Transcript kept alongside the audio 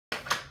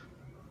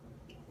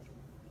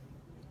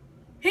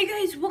Hey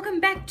guys, welcome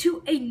back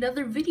to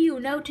another video.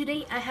 Now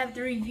today I have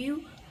the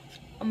review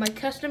of my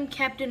custom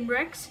Captain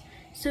Rex.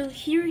 So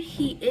here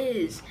he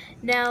is.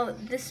 Now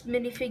this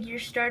minifigure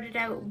started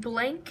out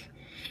blank,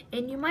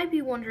 and you might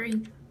be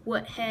wondering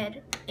what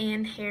head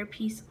and hair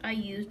piece I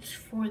used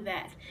for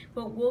that,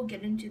 but we'll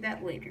get into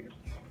that later.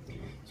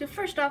 So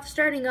first off,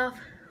 starting off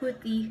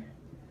with the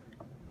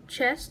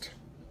chest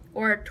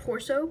or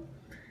torso.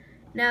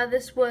 Now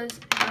this was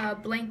a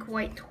blank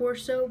white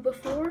torso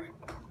before.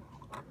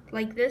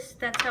 Like this,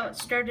 that's how it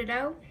started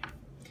out.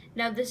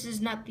 Now this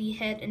is not the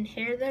head and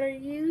hair that I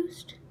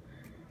used,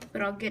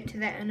 but I'll get to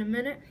that in a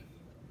minute.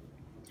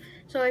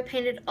 So I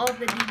painted all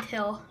the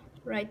detail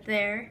right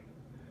there,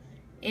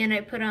 and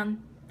I put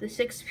on the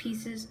 6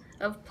 pieces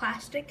of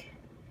plastic.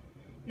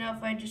 Now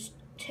if I just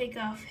take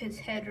off his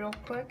head real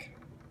quick.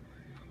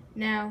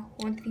 Now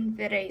one thing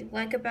that I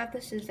like about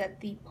this is that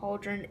the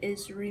pauldron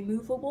is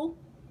removable.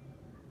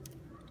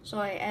 So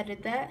I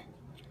added that.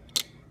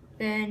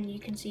 Then you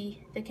can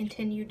see the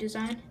continued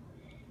design,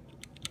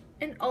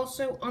 and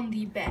also on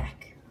the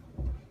back.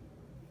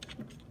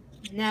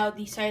 Now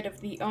the side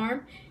of the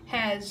arm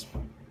has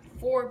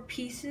 4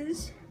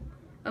 pieces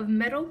of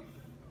metal.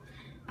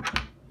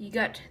 You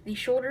got the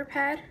shoulder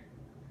pad.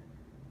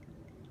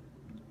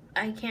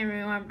 I can't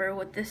remember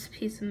what this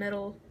piece of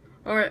metal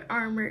or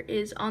armor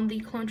is on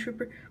the clone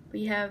trooper, but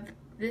you have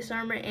this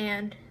armor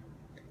and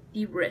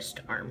the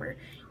wrist armor.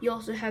 You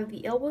also have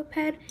the elbow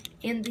pad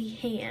and the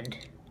hand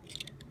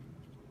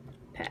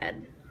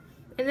pad.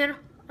 And then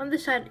on the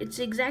side it's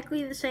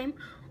exactly the same,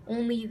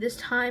 only this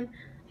time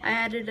I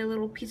added a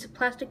little piece of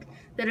plastic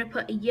that I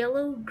put a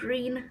yellow,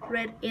 green,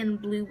 red, and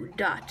blue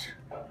dot.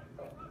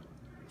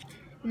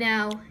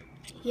 Now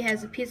he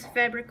has a piece of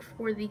fabric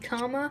for the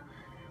comma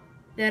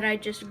that I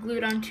just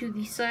glued onto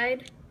the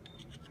side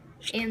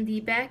and the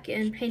back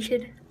and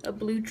painted a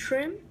blue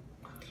trim.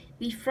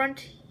 The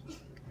front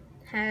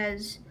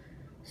has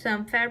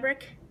some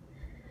fabric,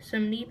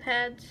 some knee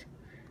pads,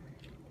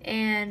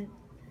 and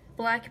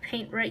black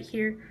paint right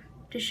here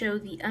to show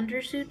the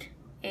undersuit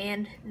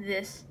and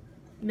this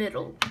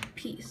middle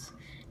piece.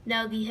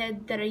 Now the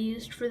head that I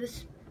used for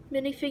this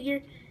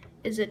minifigure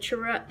is a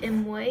Chirrut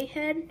Imwe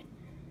head.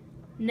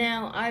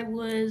 Now I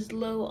was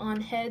low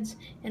on heads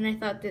and I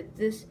thought that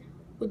this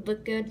would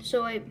look good,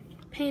 so I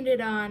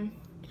painted on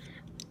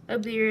a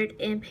beard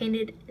and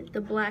painted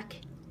the black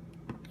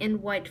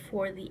and white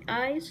for the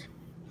eyes.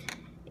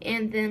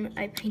 And then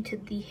I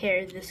painted the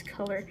hair this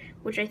color,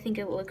 which I think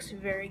it looks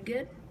very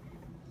good.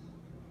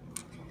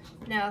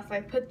 Now if I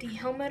put the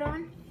helmet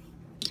on,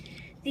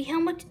 the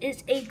helmet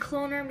is a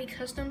Clone Army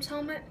Customs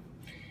helmet.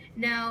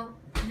 Now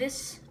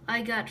this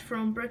I got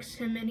from Bricks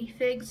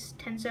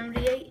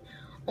Minifigs1078,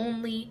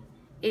 only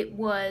it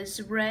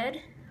was red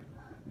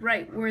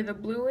right where the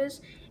blue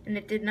is, and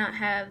it did not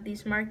have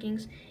these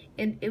markings,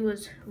 and it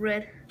was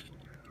red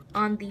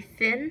on the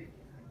fin.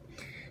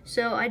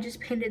 So I just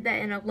painted that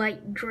in a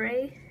light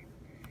gray,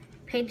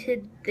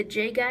 painted the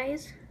J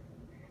guys,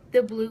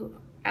 the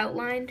blue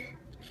outlined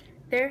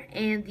there,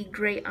 and the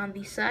gray on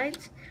the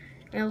sides.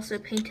 I also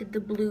painted the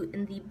blue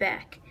in the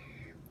back.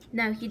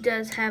 Now he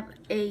does have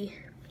a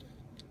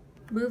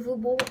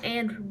movable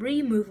and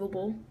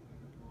removable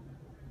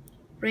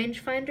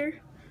rangefinder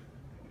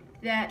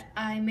that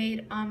I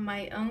made on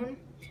my own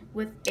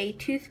with a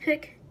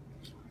toothpick,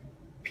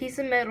 piece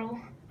of metal,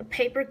 a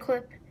paper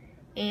clip,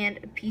 and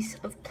a piece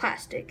of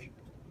plastic.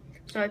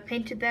 So I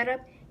painted that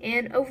up,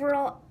 and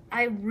overall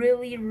I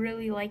really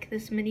like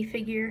this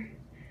minifigure.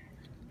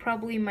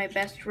 Probably my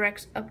best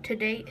Rex up to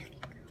date,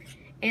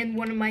 and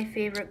one of my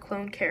favorite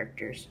clone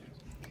characters.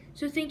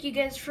 So thank you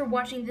guys for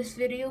watching this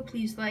video.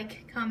 Please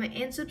like, comment,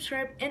 and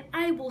subscribe, and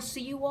I will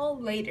see you all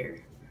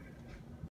later.